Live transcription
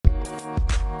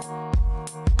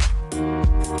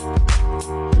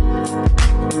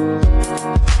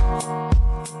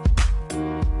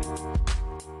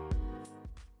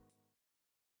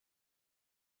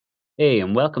Hey,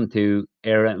 and welcome to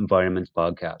Era Environments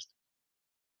Podcast.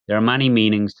 There are many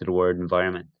meanings to the word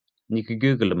environment, and you could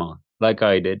Google them all, like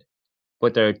I did,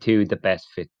 but there are two that best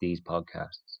fit these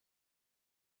podcasts.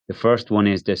 The first one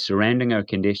is the surrounding or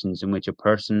conditions in which a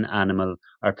person, animal,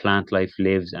 or plant life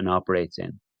lives and operates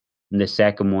in. And the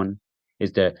second one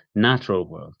is the natural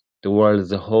world, the world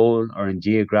as a whole or in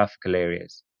geographical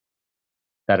areas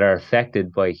that are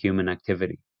affected by human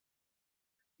activity.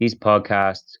 These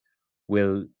podcasts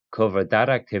will cover that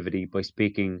activity by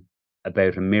speaking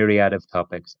about a myriad of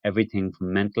topics, everything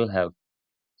from mental health,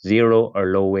 zero or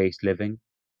low waste living,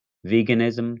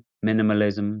 veganism,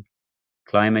 minimalism,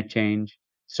 climate change,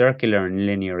 circular and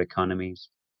linear economies,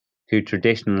 to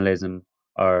traditionalism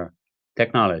or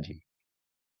technology.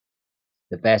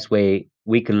 The best way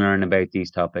we can learn about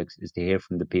these topics is to hear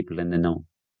from the people in the know,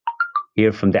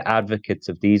 hear from the advocates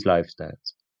of these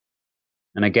lifestyles.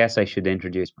 And I guess I should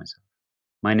introduce myself.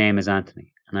 My name is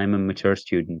Anthony, and I'm a mature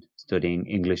student studying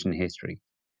English and history.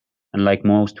 And like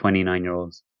most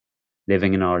 29-year-olds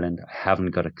living in Ireland, I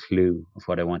haven't got a clue of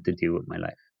what I want to do with my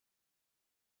life.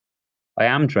 I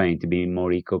am trying to be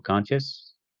more eco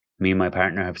conscious. Me and my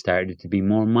partner have started to be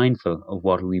more mindful of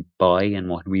what we buy and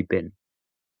what we bin.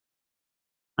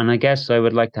 And I guess I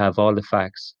would like to have all the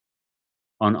facts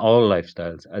on all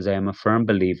lifestyles, as I am a firm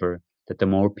believer that the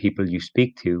more people you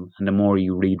speak to and the more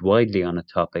you read widely on a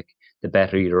topic, the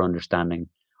better your understanding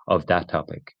of that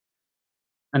topic.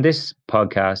 And this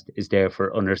podcast is there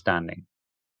for understanding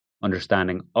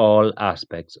all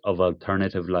aspects of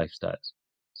alternative lifestyles.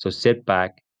 So sit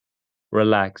back,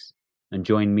 relax, and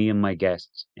join me and my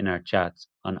guests in our chats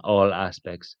on all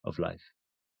aspects of life.